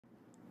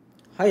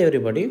Hi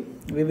everybody,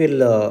 we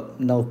will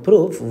now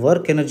prove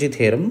work energy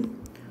theorem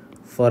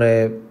for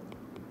a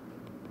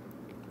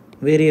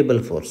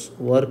variable force.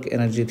 Work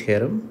energy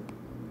theorem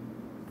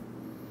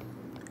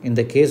in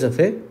the case of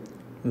a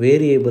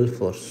variable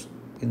force.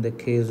 In the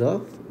case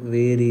of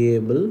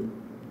variable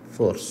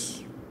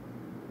force.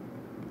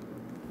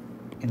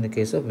 In the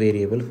case of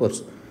variable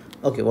force.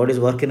 Okay, what is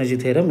work energy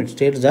theorem? It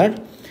states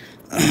that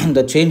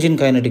the change in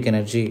kinetic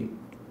energy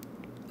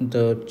of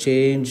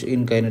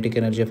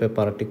a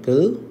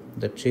particle,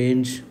 the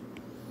change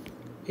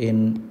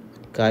in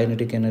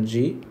kinetic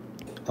energy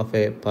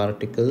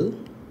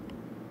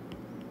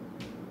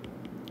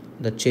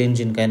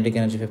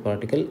of a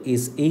particle,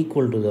 is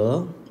equal to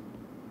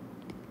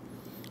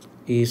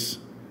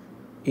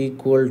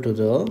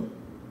the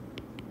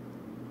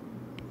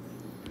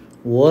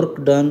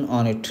work done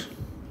on it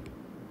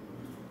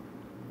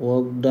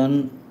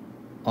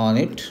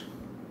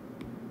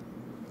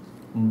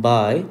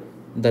by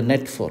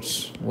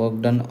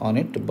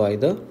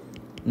the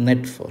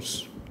net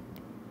force.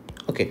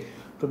 Okay,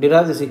 to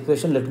derive this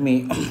equation, let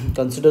me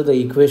consider the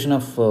equation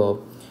of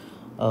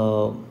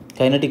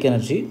kinetic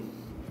energy.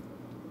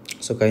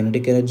 So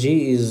kinetic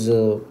energy is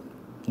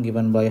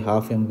given by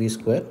half mv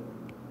square.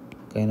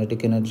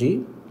 Kinetic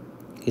energy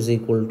is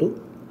equal to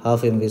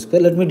half mv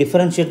square. Let me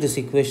differentiate this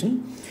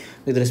equation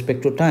with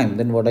respect to time.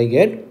 Then what I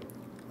get?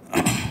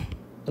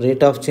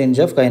 Rate of change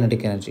of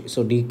kinetic energy.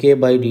 So dk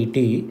by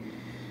dt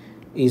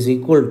is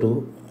equal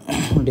to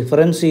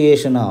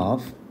differentiation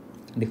of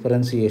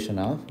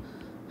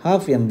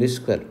half mv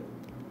square,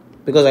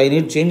 because I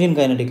need change in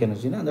kinetic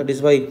energy. That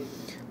is why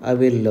I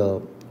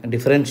will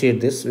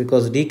differentiate this,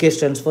 because dk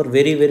stands for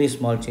very, very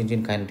small change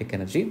in kinetic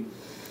energy.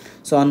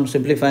 So on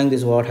simplifying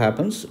this, what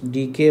happens?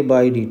 dk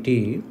by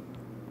dt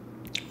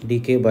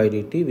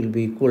will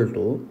be equal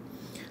to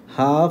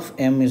half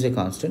m is a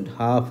constant,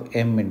 half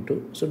m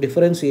into, so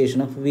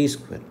differentiation of v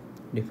square.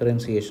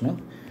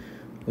 Differentiation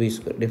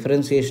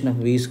of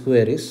v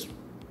square is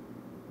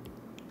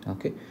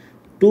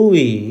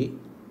 2v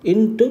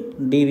into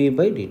dv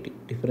by dt.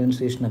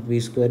 Differentiation of v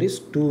square is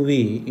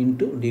 2v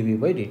into dv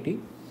by dt.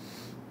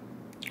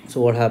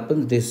 So what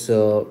happens? This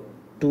 2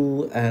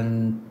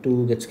 and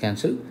 2 gets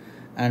cancelled,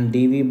 and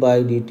dv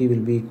by dt will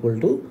be equal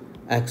to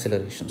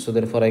acceleration. So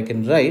therefore I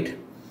can write,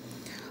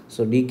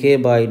 so dk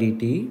by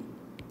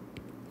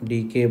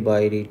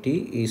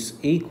dt is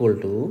equal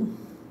to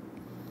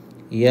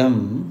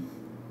m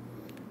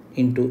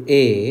into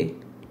a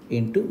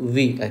into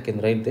v. I can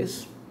write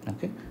this.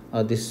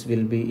 This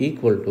will be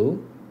equal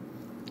to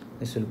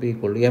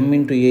m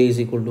into a is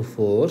equal to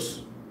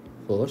force.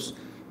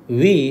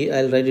 V,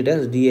 I'll write it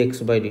as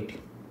dx by dt.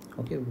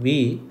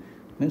 V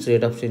means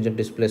rate of change of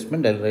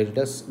displacement. I'll write it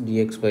as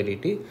dx by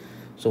dt.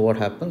 So what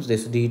happens?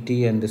 This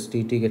dt and this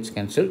dt gets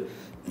cancelled.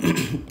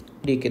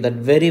 dk, that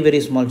very, very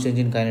small change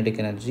in kinetic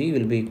energy,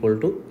 will be equal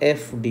to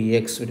f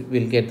dx.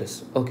 We'll get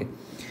this. Okay.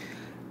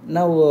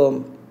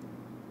 Now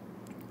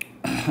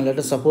let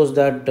us suppose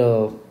that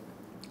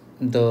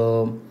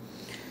the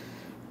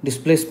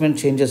displacement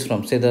changes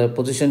from, say, the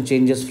position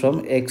changes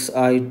from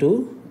xi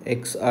to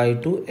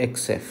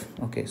xf.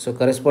 Okay, so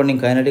corresponding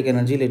kinetic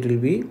energy, it will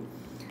be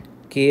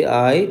ki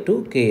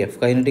to kf.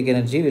 Kinetic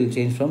energy will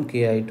change from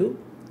ki to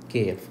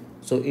kf.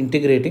 So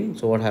integrating,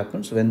 so what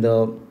happens when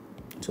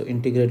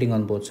integrating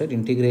on both sides,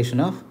 integration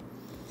of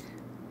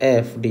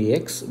f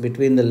dx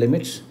between the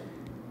limits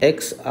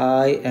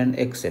xi and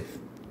xf,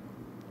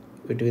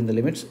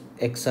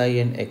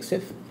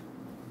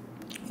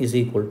 is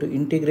equal to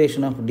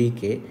integration of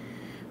dk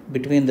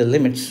between the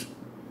limits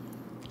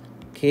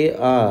ki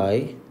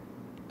and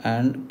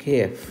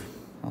kf.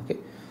 Okay,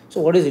 so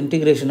what is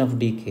integration of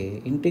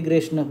dk?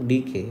 Integration of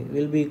dk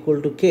will be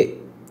equal to k,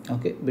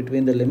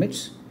 between the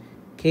limits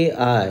ki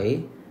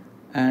and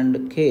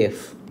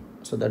kf.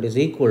 So that is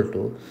equal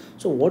to,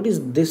 so what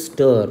is this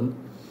term?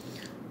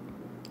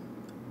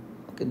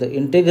 The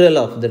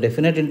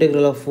definite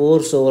integral of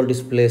force over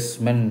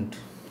displacement,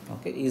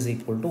 is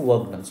equal to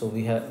work done. So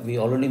we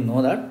already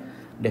know that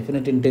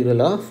definite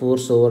integral of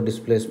force over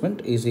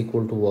displacement is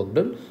equal to work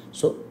done.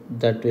 So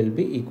that will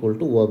be equal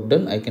to work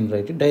done. I can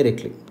write it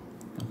directly.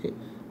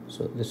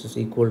 So this is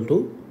equal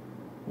to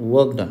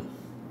work done.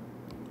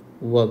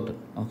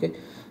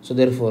 So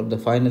therefore the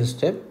final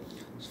step,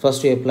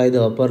 first you apply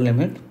the upper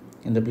limit.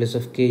 In the place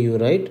of k, you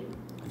write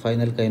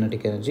final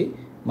kinetic energy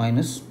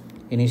minus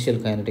initial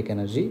kinetic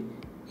energy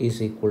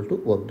is equal to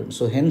work done.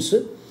 So hence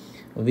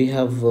we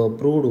have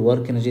proved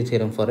work energy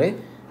theorem for a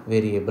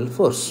variable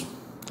force.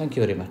 Thank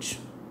you very much.